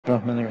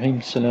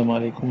Bismillahirrahmanirrahim.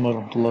 Assalamualaikum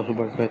warahmatullahi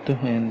wabarakatuh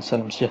and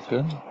salam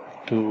sejahtera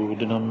to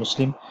the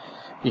non-Muslim.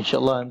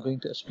 Inshallah, I'm going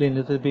to explain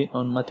a little bit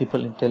on multiple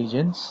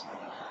intelligence.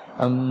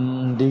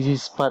 This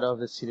is part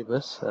of the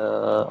syllabus.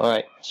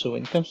 Alright, so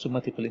when it comes to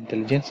multiple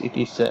intelligence, it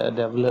is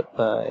developed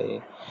by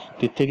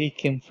the theory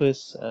came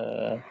first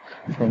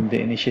from the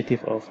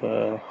initiative of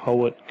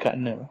Howard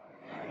Gardner.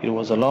 It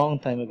was a long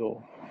time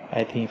ago.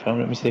 I think, if I'm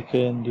not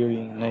mistaken,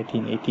 during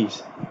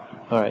 1980s.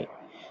 Alright.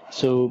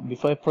 So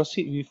before I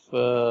proceed with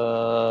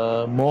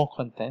more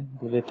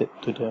content related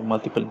to the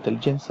multiple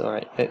intelligence,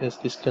 alright, let us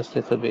discuss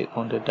a little bit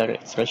on the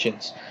direct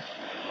instructions.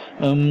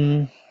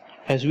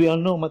 As we all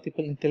know,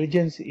 multiple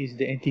intelligence is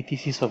the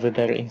antithesis of the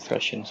direct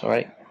instructions,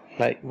 alright?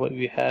 Like what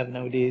we have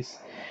nowadays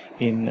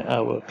in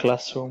our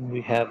classroom, we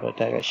have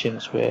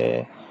directions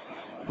where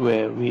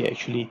we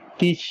actually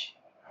teach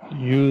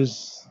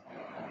using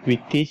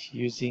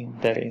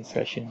direct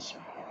instructions,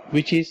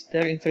 which is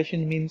direct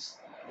instruction means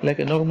like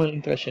a normal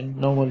instruction,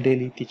 normal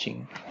daily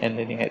teaching and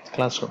learning at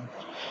classroom.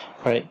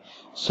 Right.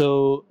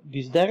 So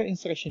this direct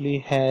instruction really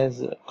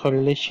has a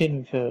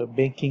correlation with a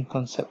banking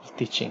concept of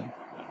teaching.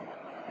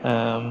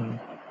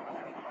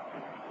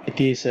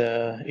 It is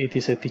a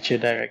teacher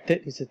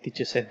directed, it's a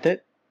teacher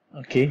centered.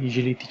 Okay,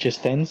 usually teacher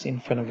stands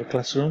in front of the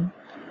classroom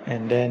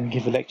and then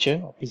give a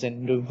lecture or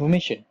present the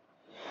information.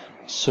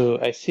 So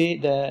I say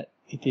that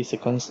it is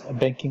a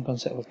banking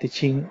concept of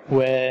teaching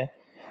where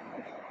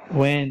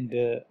when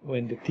the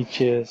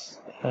teachers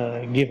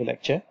give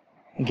lectures,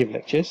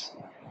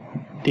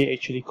 they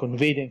actually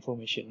convey the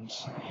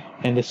informations,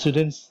 and the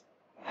students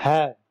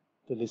have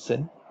to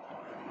listen.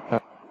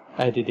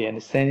 Either they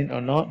understand it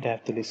or not, they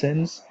have to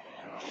listen,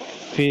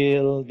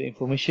 feel the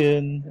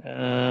information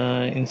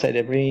inside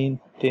their brain,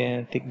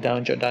 then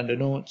jot down the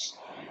notes,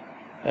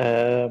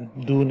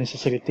 do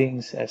necessary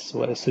things as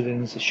what the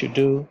students should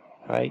do,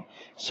 right?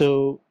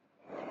 So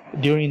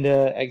during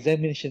the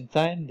examination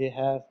time, they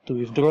have to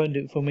withdraw the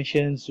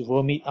information,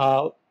 vomit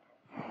out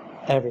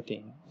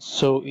everything.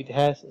 So it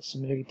has a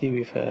similarity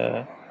with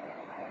a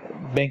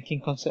banking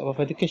concept of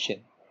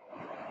education.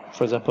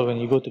 For example, when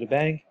you go to the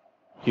bank,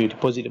 you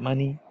deposit the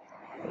money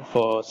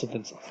for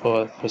certain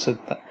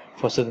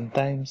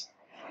times,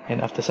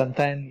 and after some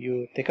time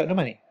you take out the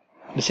money.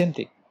 The same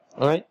thing.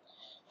 Alright?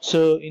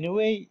 So in a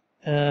way,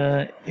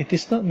 it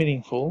is not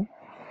meaningful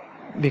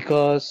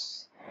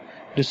because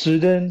the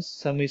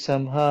students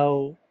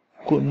somehow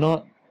could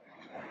not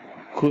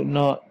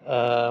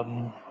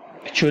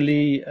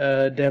actually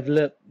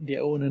develop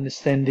their own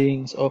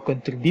understandings or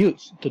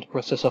contribute to the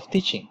process of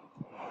teaching.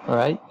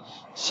 Alright?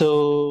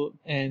 So,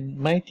 and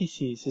my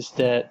thesis is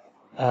that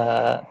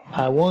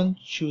I want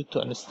you to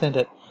understand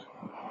that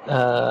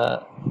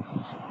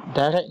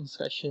direct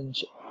instruction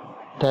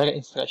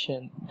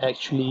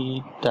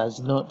actually does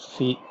not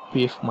fit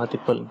with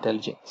multiple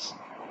intelligence.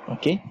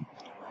 Okay?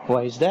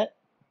 Why is that?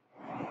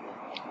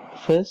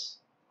 First,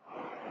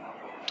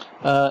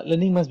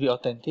 learning must be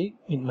authentic,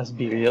 it must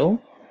be real,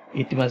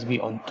 it must be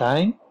on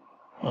time,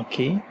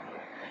 okay?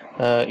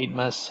 It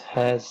must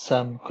have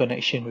some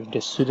connection with the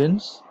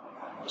students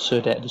so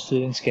that the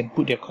students can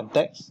put their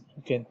context,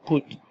 you can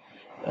put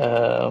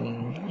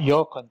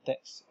your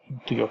context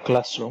into your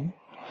classroom.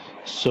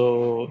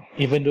 So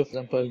even though, for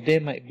example, there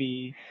might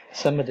be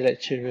some of the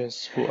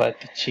lecturers who are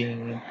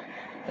teaching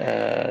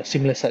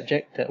similar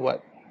subject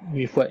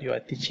with what you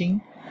are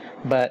teaching,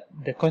 but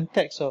the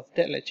context of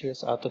that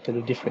lectures are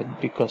totally different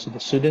because the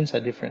students are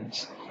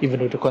different, even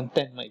though the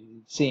content might be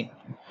the same.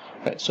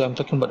 Right? So I'm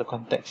talking about the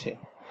context here.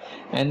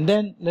 And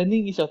then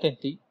learning is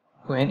authentic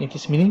when it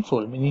is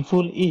meaningful.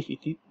 Meaningful if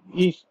it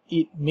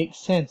makes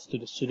sense to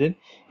the student,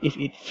 if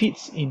it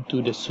fits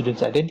into the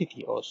student's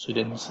identity or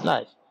student's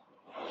life.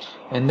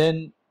 And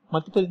then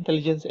multiple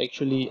intelligence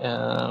actually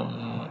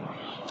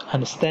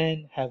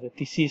understand, have a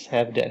thesis,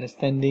 have the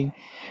understanding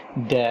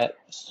that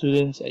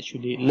students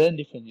actually learn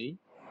differently,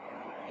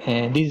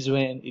 and this is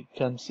when it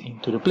comes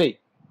into the play.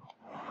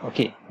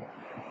 Okay.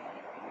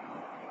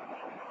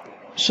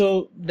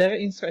 So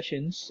direct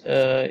instructions,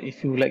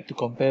 if you would like to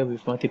compare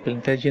with multiple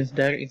intelligence,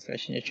 direct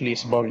instruction actually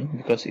is boring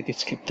because it is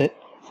scripted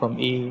from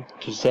A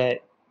to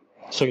Z,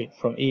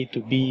 from A to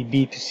B,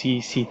 B to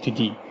C, C to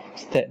D,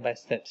 step by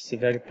step. It's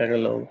very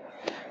parallel.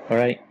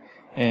 Alright,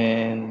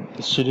 and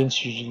the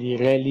students usually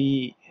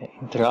rarely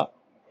interrupt.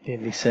 They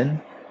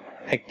listen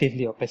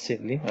actively or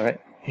passively. Alright,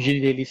 usually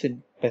they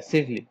listen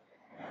passively.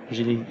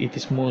 Usually it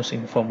is most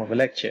in the form of a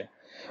lecture.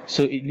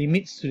 So it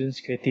limits students'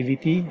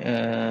 creativity,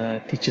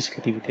 teachers'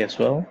 creativity as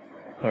well.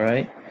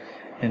 Alright,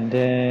 and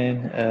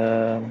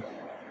then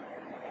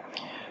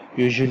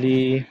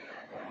usually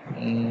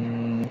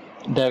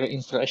direct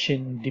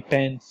instruction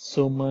depends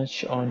so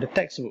much on the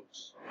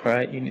textbooks.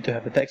 Right, you need to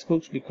have a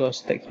textbooks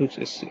because textbooks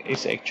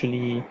is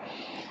actually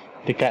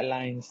the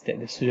guidelines that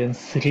the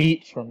students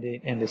read from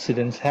it, and the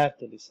students have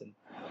to listen.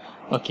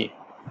 Okay.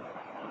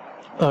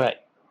 Alright.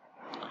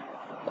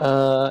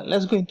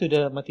 Let's go into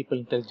the multiple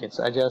intelligence.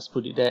 I just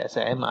put it there as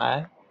an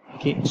MI.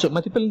 Okay. So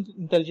multiple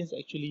intelligence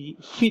actually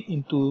fit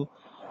into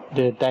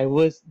the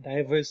diverse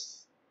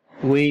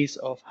ways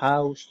of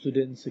how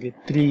students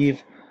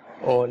retrieve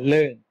or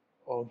learn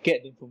or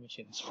get the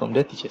information from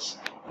the teachers.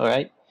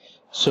 Alright,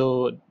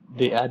 so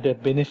the other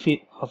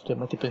benefit of the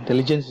multiple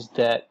intelligence is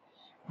that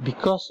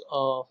because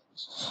of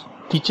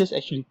teachers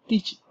actually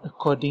teach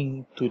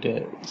according to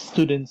the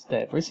students'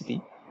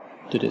 diversity,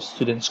 to the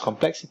students'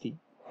 complexity,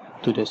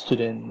 to the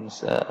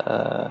students'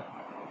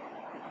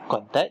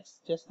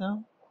 context just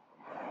now.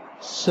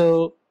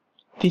 So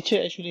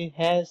teacher actually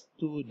has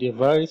to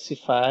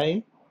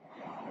diversify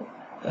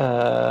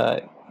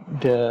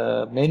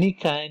the many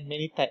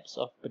types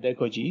of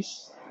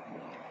pedagogies,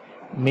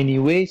 many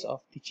ways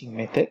of teaching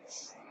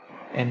methods,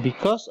 and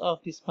because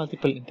of this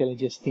multiple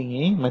intelligence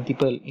thingy,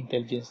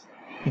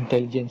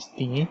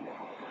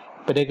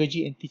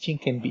 pedagogy and teaching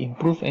can be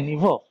improved and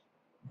evolved.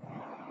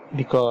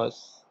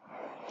 Because,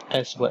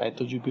 as what I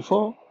told you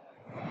before,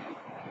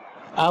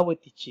 our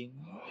teaching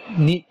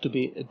need to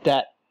be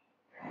adapted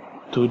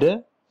to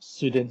the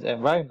student's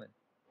environment.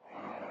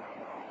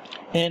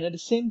 And at the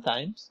same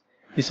time,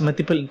 this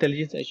multiple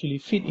intelligence actually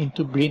fit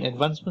into brain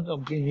advancement or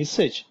brain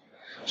research,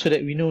 so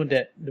that we know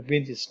that the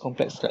brain is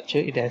complex structure.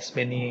 It has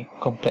many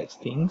complex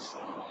things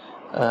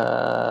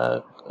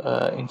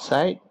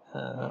inside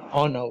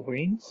on our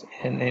brains,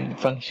 and it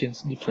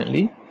functions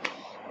differently.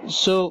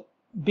 So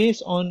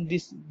based on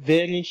these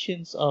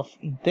variations of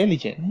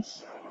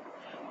intelligence,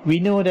 we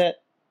know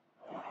that,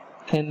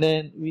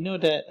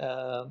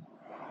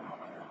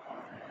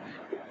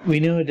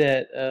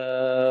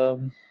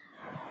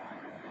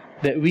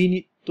 that we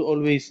need to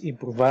always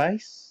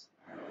improvise.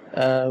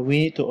 We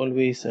need to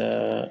always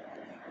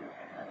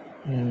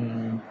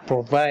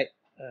provide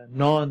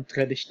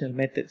non-traditional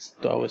methods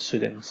to our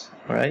students.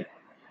 Alright.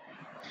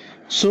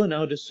 So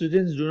now the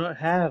students do not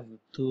have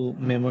to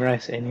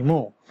memorize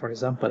anymore. For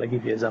example, I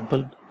give you an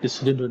example. The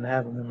student don't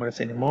have to memorize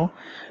anymore.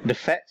 The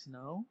facts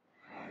now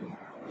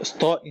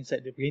stored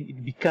inside the brain,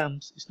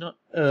 it's not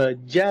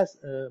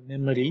just a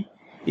memory.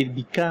 It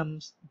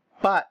becomes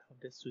part of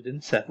the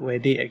student's self, where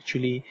they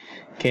actually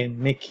can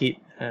make it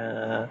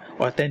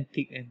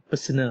authentic and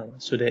personal,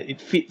 so that it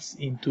fits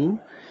into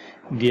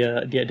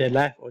their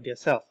life or their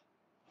self.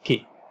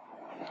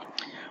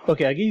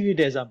 Okay, I'll give you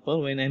the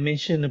example. When I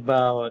mentioned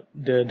about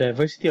the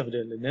diversity of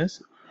the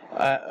learners,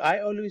 I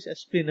always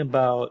explain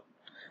about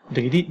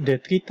the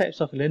three types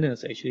of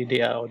learners. Actually,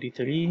 they are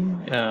auditory,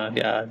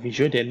 they are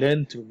visual, they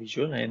learn through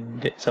visual,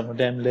 and some of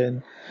them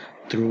learn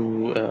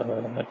through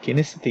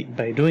kinesthetic,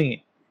 by doing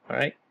it.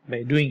 Alright,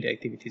 by doing the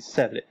activities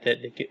itself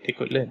that they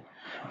could learn.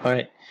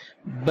 Alright,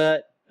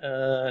 but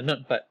and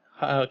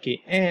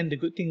the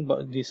good thing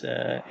about this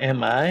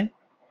MI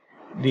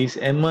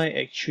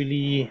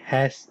actually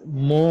has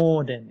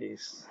more than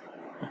this.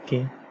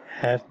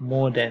 Have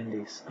more than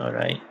this.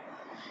 Alright,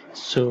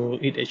 so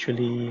it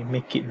actually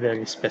make it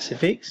very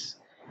specific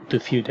to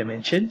few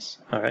dimensions.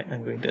 Alright,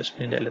 I'm going to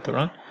explain that later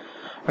on.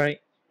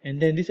 Alright, and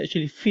then this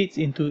actually fits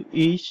into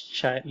each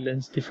child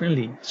learns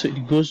differently. So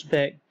it goes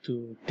back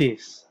to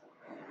this.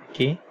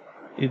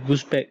 It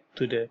goes back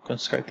to the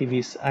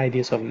constructivist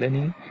ideas of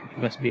learning. It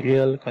must be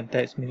real,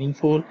 context,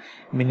 meaningful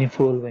when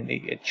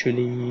it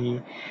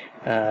actually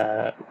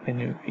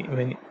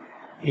when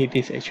it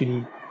is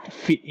actually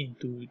fit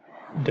into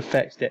the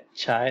facts that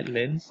child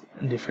learns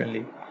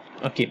differently.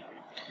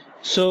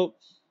 So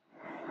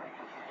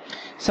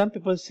some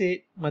people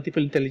say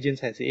multiple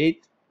intelligence has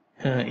 8.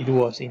 It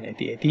was in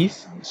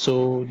 1980s.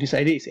 So this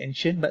idea is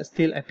ancient but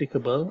still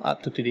applicable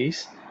up to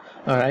today's.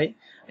 Alright,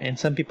 and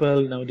some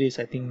people nowadays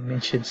I think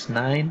mentions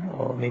 9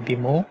 or maybe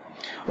more,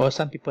 or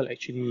some people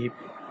actually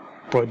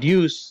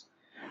produce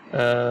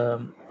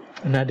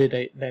another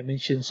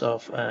dimensions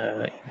of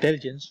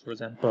intelligence. For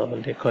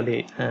example, they call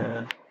it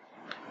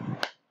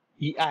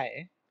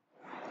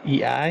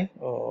EI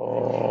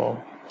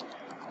or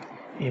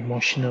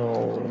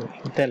emotional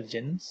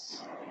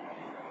intelligence.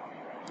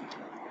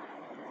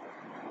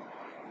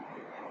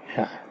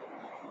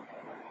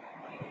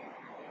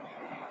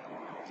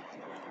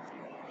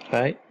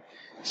 Right?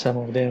 Some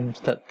of them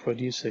start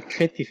produce a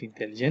creative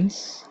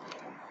intelligence,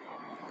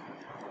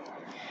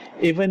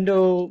 even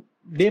though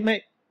they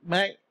might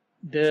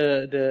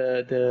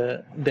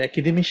the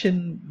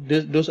academician,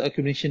 those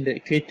academicians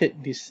that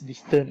created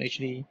this term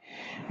actually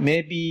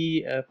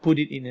maybe put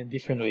it in a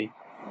different way.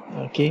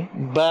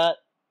 But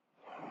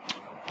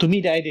to me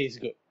the idea is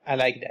good. I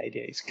like the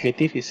idea. It's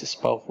creative, it's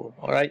powerful.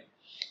 Alright,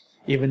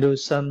 even though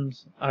some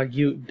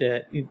argued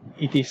that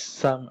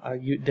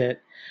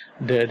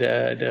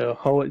the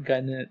Howard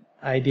Gardner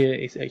idea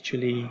is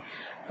actually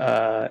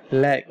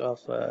lack of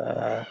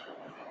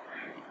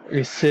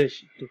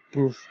research to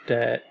prove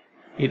that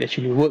it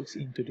actually works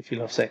into the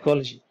field of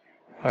psychology.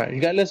 Alright,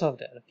 regardless of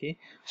that,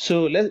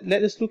 so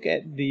let us look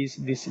at these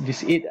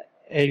 8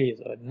 areas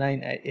or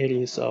 9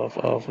 areas of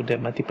the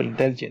multiple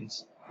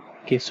intelligence,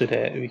 so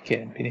that we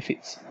can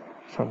benefit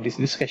from this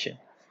discussion.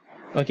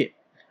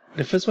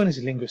 The first one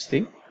is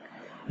linguistic,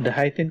 the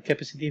heightened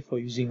capacity for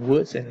using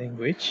words and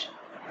language,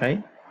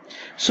 right?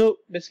 So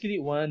basically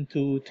 1,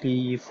 2,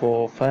 3,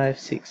 4, 5,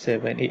 6,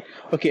 7, 8.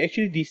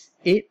 Actually these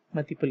 8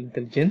 multiple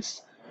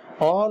intelligence,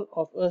 all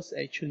of us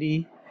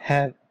actually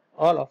have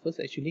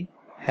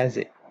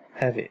it.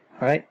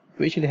 Alright,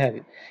 we actually have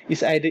it.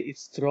 It's either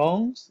it's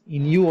strong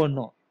in you or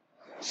not.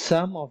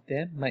 Some of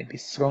them might be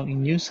strong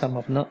in you, some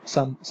of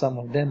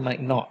them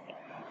might not.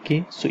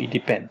 Okay, so it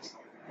depends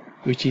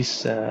which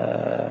is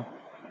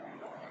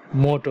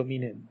more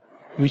dominant.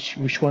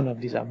 Which one of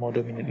these are more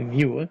dominant in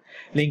you?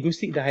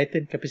 Linguistic, the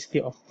heightened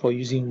capacity for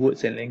using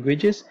words and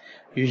languages.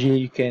 Usually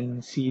you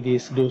can see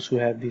those who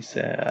have this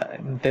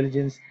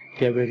intelligence,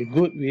 they are very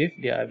good with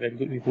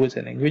words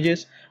and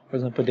languages. For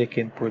example, they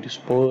can produce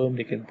poems,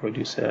 they can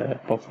produce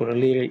powerful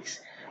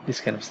lyrics, this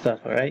kind of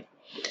stuff. Alright.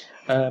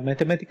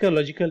 Mathematical,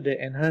 logical, the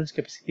enhanced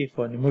capacity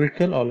for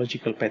numerical or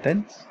logical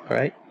patterns.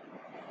 Alright.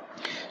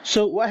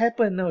 So what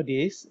happened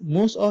nowadays,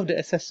 most of the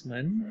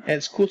assessment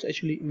at schools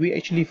we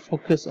actually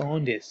focus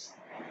on this.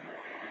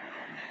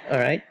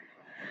 Alright.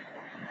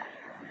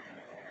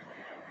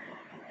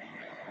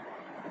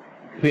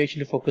 We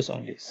actually focus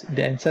on this.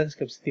 The enhanced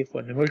capacity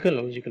for numerical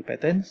or logical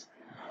patterns,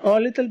 or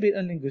a little bit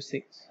on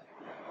linguistics.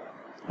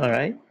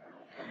 Alright.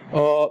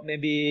 Or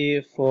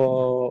maybe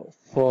for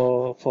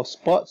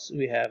sports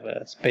we have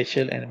a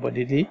spatial and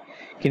bodily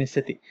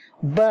kinesthetic.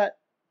 But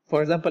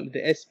for example,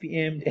 the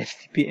SPM, the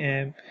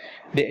STPM,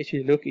 they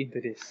actually look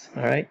into this.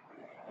 Alright.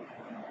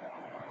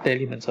 The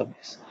elements of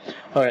this.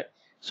 Alright.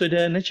 So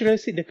the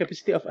naturalistic, the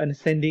capacity of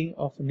understanding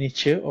of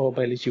nature or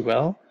biology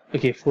well.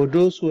 Okay, for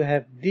those who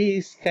have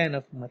this kind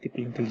of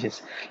multiple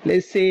intelligence,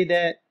 let's say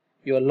that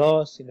you're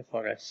lost in the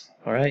forest.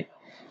 Alright.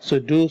 So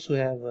those who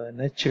have a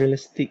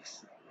naturalistic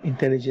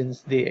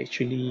intelligence, they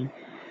actually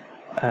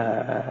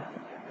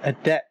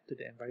adapt to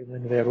the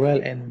environment very well,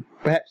 and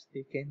perhaps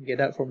they can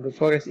get out from the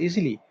forest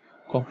easily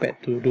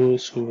compared to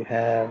those who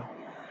are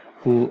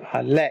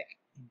lack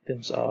in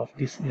terms of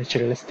this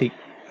naturalistic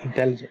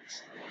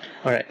intelligence.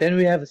 Alright, then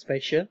we have a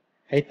spatial,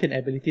 heightened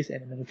abilities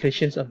and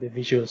manipulations of the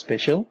visual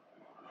spatial.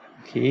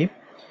 Okay,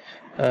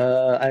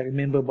 I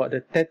remember about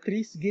the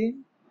Tetris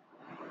game.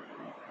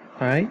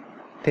 Alright,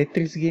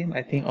 Tetris game,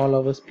 I think all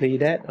of us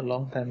played that a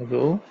long time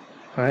ago.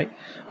 Alright,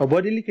 a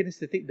bodily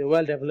kinesthetic, the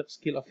well-developed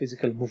skill of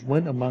physical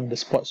movement among the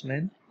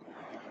sportsmen.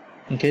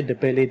 Okay, the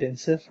ballet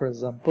dancer, for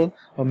example,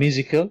 or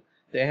musical,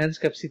 the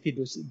enhanced capacity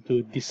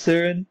to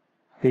discern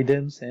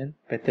rhythms and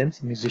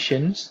patterns,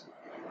 musicians.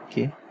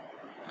 Okay.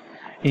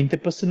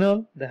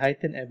 Interpersonal, the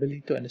heightened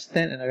ability to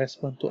understand and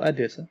respond to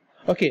others.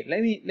 Okay,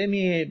 let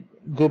me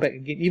go back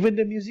again. Even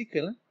the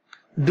musical,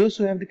 those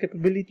who have the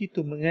capability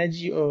to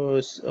mengaji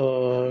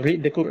or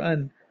read the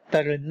Quran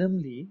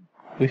taranumly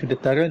with the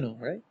taranum,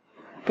 right?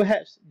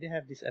 Perhaps they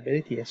have this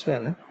ability as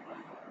well.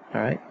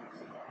 Alright.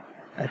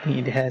 I think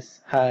it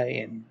has high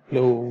and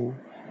low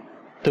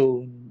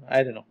tone.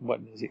 I don't know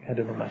about music. I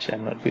don't know much.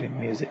 I'm not good in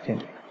music.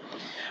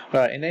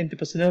 Alright, and then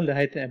interpersonal, the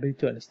heightened ability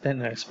to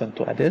understand and respond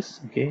to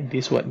others. Okay,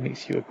 this is what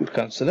makes you a good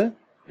counselor.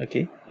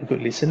 Okay, a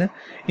good listener.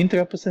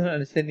 Intrapersonal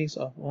understandings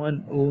of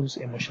one's own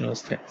emotional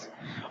strengths.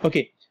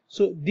 Okay,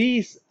 so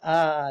these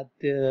are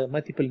the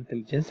multiple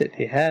intelligence that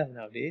they have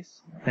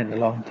nowadays, and a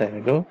long time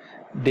ago.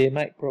 They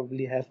might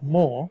probably have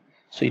more,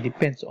 so it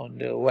depends on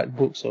what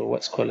books or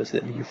what scholars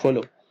that you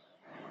follow.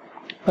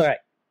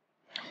 Alright,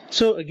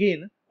 so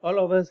again, all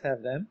of us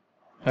have them,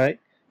 alright,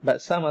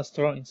 but some are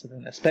strong in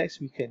certain aspects,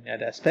 weak in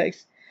other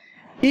aspects.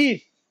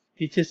 If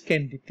teachers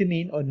can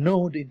determine or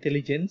know the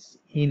intelligence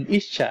in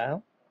each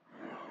child,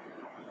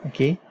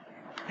 okay,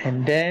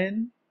 and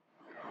then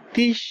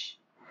teach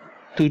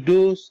to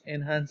those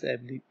enhanced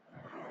abilities,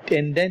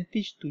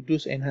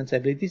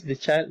 the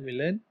child will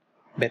learn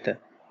better.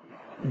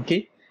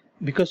 Okay,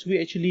 because we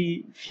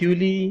actually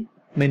fully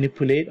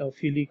manipulate or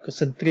fully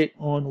concentrate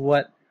on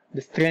what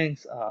the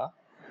strengths are,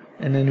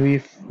 and then we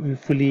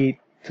fully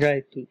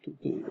try to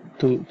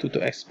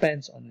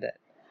expand on that.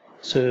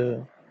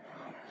 So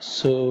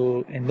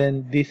and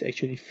then this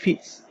actually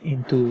fits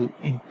into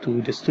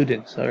the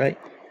students. All right.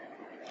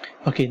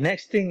 Okay,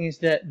 next thing is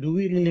that, do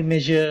we really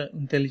measure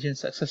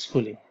intelligence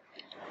successfully?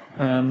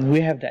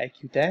 We have the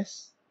IQ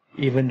test.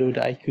 Even though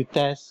the IQ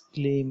test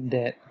claim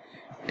that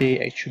they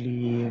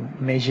actually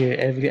measure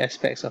every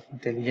aspect of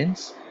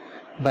intelligence,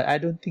 but I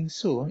don't think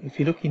so. If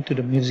you look into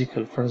the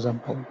musical, for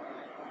example,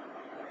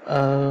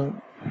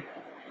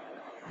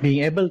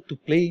 being able to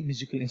play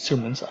musical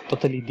instruments are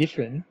totally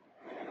different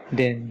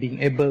than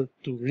being able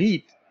to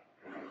read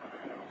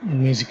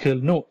musical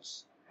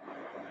notes.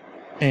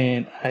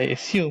 And I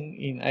assume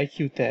in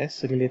IQ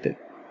test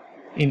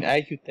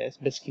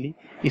basically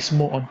it's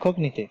more on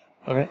cognitive.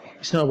 Alright,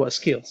 it's not about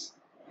skills.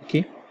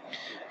 Okay,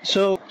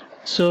 so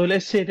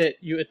let's say that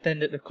you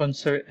attended a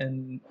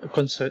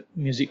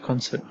music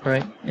concert,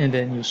 right? And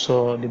then you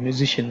saw the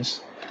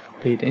musicians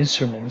play the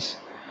instruments,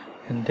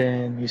 and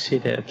then you say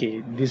that,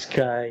 okay, this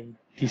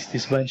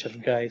bunch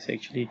of guys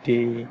actually,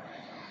 they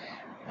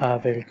are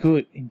very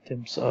good in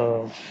terms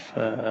of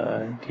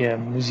their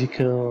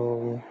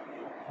musical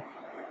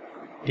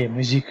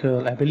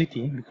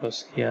ability,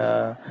 because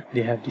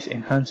they have this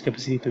enhanced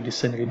capacity to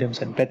discern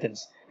rhythms and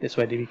patterns. That's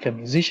why they become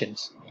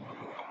musicians.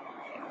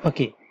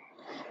 Okay,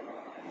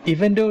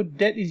 even though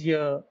that is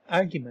your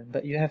argument,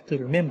 but you have to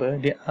remember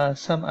there are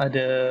some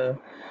other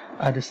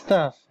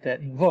stuff that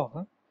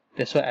involve.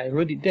 That's why I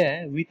wrote it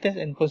there. We test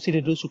and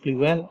consider those who play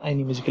well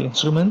any musical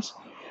instruments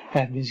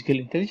have musical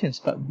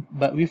intelligence,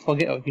 but we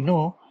forget or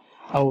ignore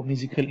our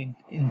musical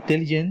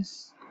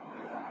intelligence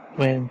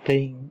when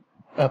playing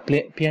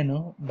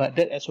piano, but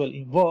that as well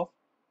involve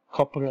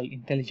corporal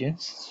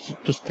intelligence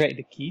to strike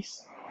the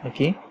keys,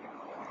 okay,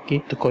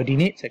 to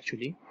coordinate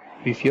actually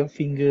with your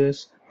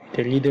fingers,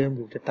 the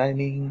rhythm, with the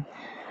timing,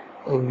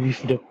 or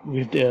with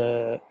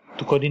the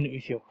to coordinate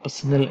with your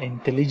personal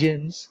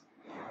intelligence,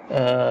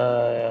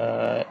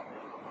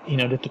 in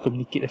order to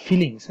communicate the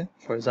feelings.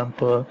 For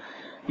example,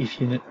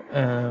 if you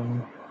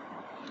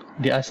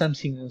there are some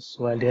singers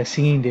while they are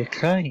singing they're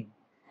crying.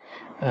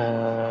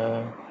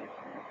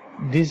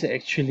 This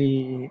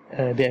actually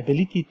the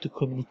ability to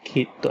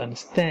communicate, to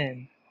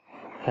understand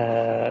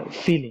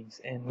feelings,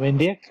 and when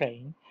they are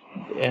crying,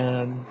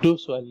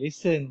 those who are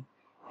listen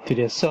to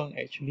their song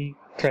actually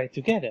cry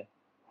together.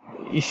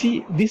 You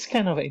see this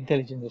kind of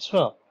intelligence as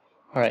well.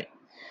 All right,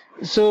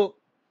 so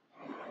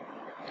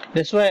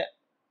that's why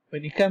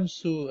when it comes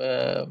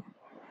to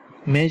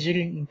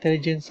measuring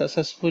intelligence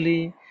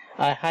successfully,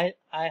 I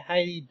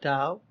highly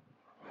doubt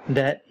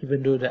that,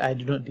 even though that I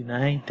do not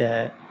deny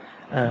that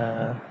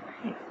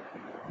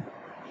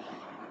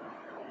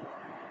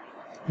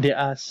there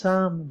are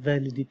some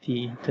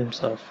validity in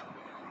terms of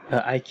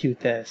IQ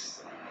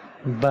tests,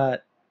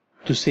 but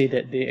to say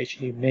that they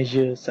actually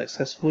measure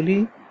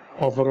successfully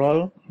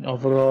overall, in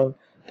overall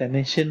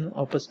dimension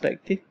or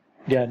perspective,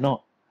 they are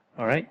not.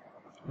 All right.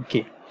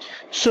 Okay.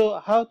 So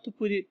how to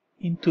put it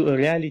into a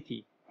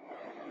reality?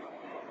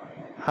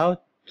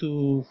 How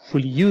to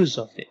fully use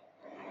of it,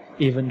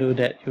 even though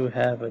that you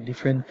have a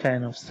different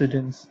kind of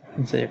students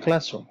inside your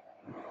classroom.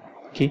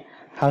 Okay.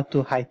 How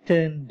to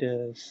heighten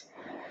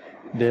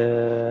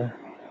the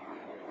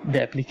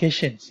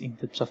applications in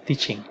terms of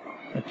teaching.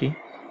 Okay.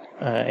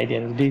 At the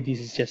end of the day, this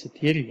is just a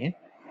theory.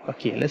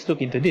 Okay, let's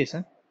look into this.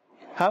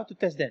 How to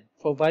test them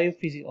for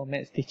biophysics or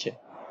maths teacher.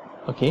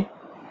 Okay,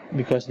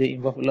 because they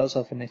involve lots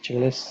of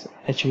naturalist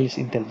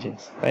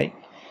intelligence, right?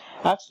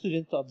 Ask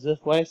students to observe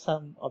why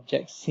some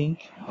objects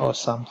sink or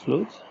some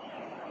float.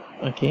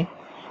 Okay,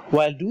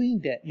 while doing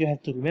that, you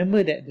have to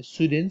remember that the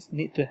students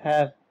need to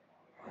have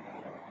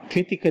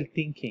critical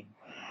thinking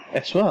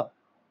as well,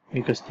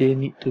 because they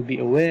need to be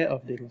aware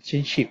of the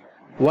relationship,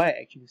 why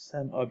actually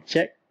some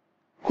object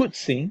could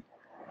sink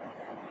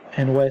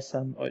and why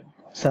some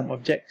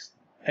objects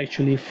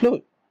actually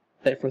float,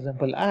 like for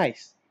example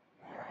ice.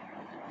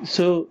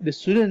 So the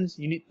students,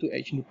 you need to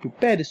actually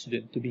prepare the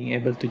student to being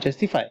able to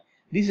justify.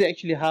 This is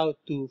actually how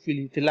to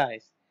fully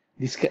utilize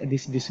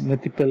this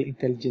multiple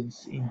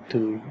intelligence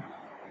into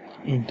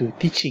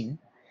teaching.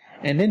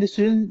 And then the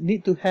students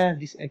need to have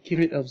this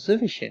accurate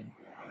observation.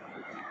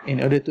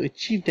 In order to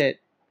achieve that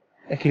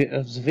accurate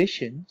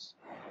observations,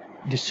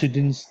 the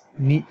students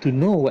need to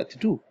know what to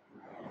do.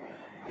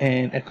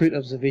 And accurate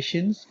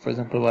observations, for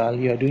example, while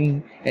you are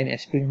doing any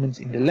experiments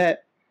in the lab,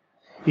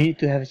 you need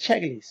to have a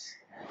checklist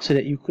so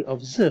that you could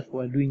observe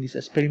while doing these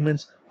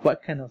experiments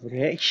what kind of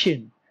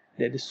reaction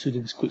that the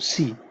students could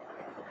see.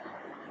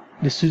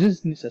 The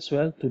students need as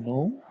well to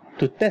know,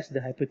 to test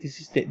the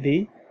hypothesis that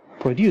they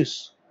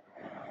produce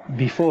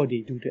before they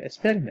do the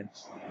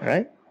experiments,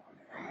 right?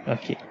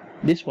 Okay,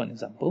 this one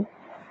example.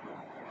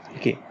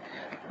 Okay,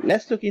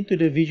 let's look into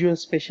the visual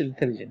spatial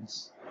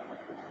intelligence.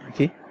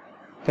 Okay,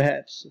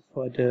 perhaps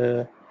for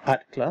the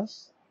art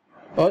class,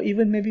 or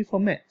even maybe for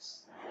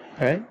maths.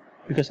 Alright,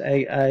 because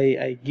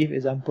I give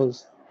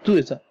examples,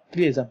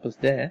 three examples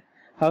there.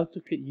 How to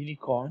create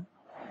unicorn,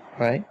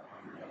 right?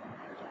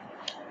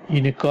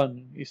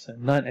 Unicorn is a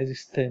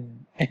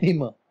non-existent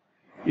animal.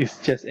 It's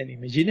just an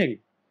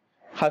imaginary.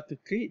 How to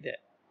create that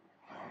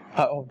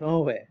out of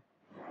nowhere.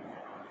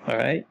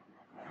 Alright,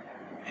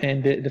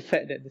 and the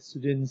fact that the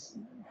students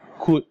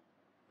could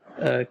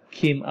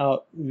came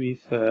out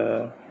with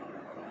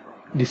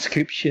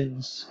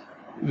descriptions,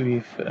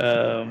 with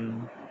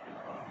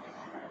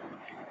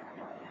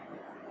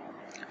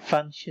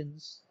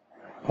functions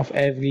of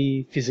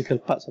every physical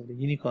parts of the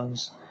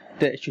unicorns,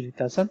 that actually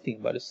tells something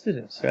about the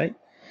students, right?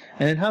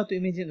 And then how to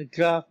imagine a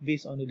graph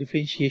based on the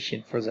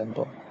differentiation, for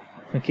example.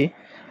 Okay,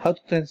 how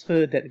to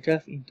transfer that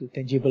graph into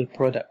tangible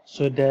product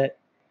so that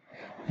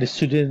the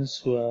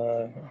students who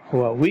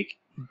are weak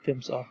in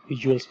terms of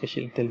visual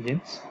spatial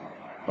intelligence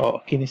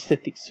or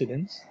kinesthetic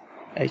students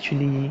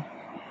actually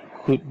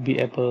could be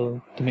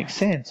able to make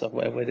sense of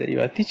whatever that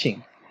you are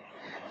teaching.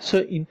 So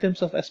in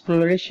terms of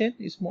exploration,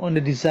 it's more on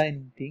the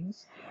designing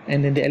things,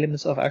 and then the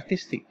elements of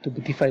artistic to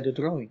beautify the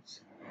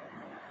drawings,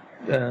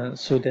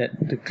 so that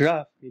the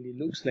graph really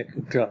looks like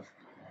a graph.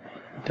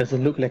 It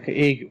doesn't look like an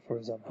egg, for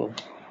example.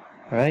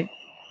 Alright?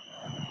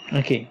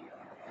 Okay,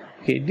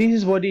 this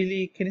is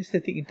bodily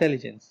kinesthetic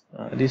intelligence.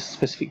 This is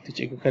specific to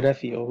Cikgu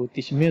Gaddafi, or who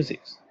teach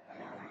music.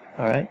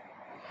 Alright?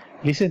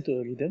 Listen to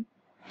a rhythm.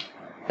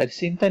 At the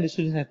same time, the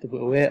students have to be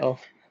aware of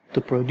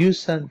to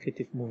produce some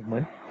creative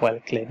movement while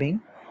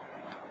clapping.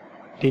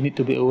 They need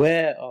to be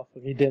aware of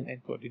rhythm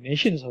and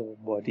coordinations of the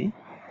body.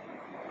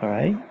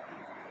 Alright?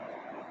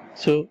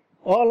 So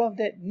all of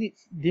that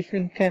needs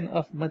different kind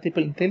of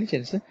multiple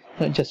intelligence,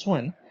 not just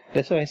one.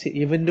 That's why I say,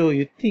 even though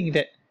you think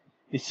that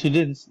the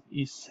students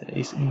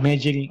is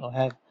measuring or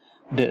have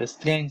the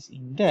strengths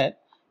in that,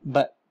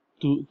 but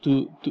to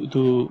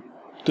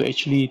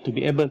actually to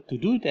be able to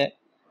do that,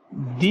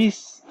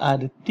 these are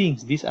the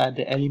things, these are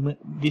the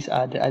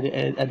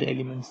other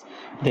elements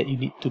that you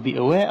need to be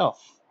aware of.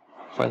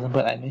 For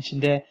example, I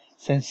mentioned there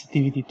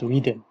sensitivity to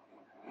rhythm,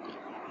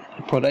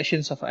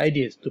 productions of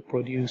ideas to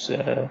produce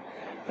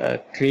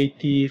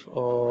creative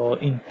or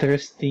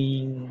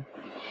interesting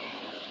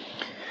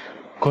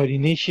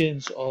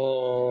coordinations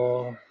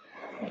or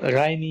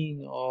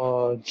rhyming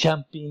or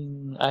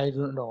jumping, I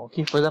don't know.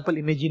 Okay, for example,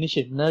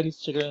 imagination, menari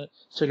secara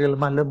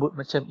lemah lembut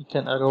macam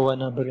ikan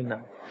arawana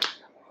berenang.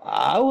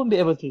 I won't be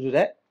able to do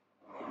that.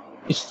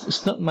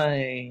 It's not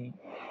my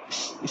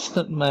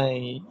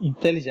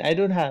intelligence. I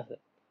don't have that.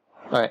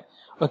 All right.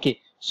 Okay.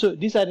 So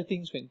these are the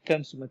things when it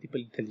comes to multiple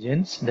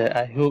intelligence that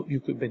I hope you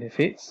could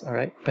benefit. All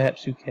right.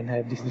 Perhaps we can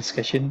have this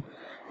discussion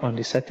on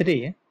this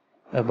Saturday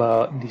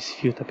about these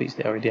few topics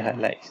that I already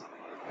highlighted.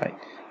 Right.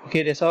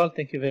 Okay. That's all.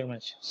 Thank you very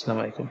much.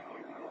 Assalamualaikum.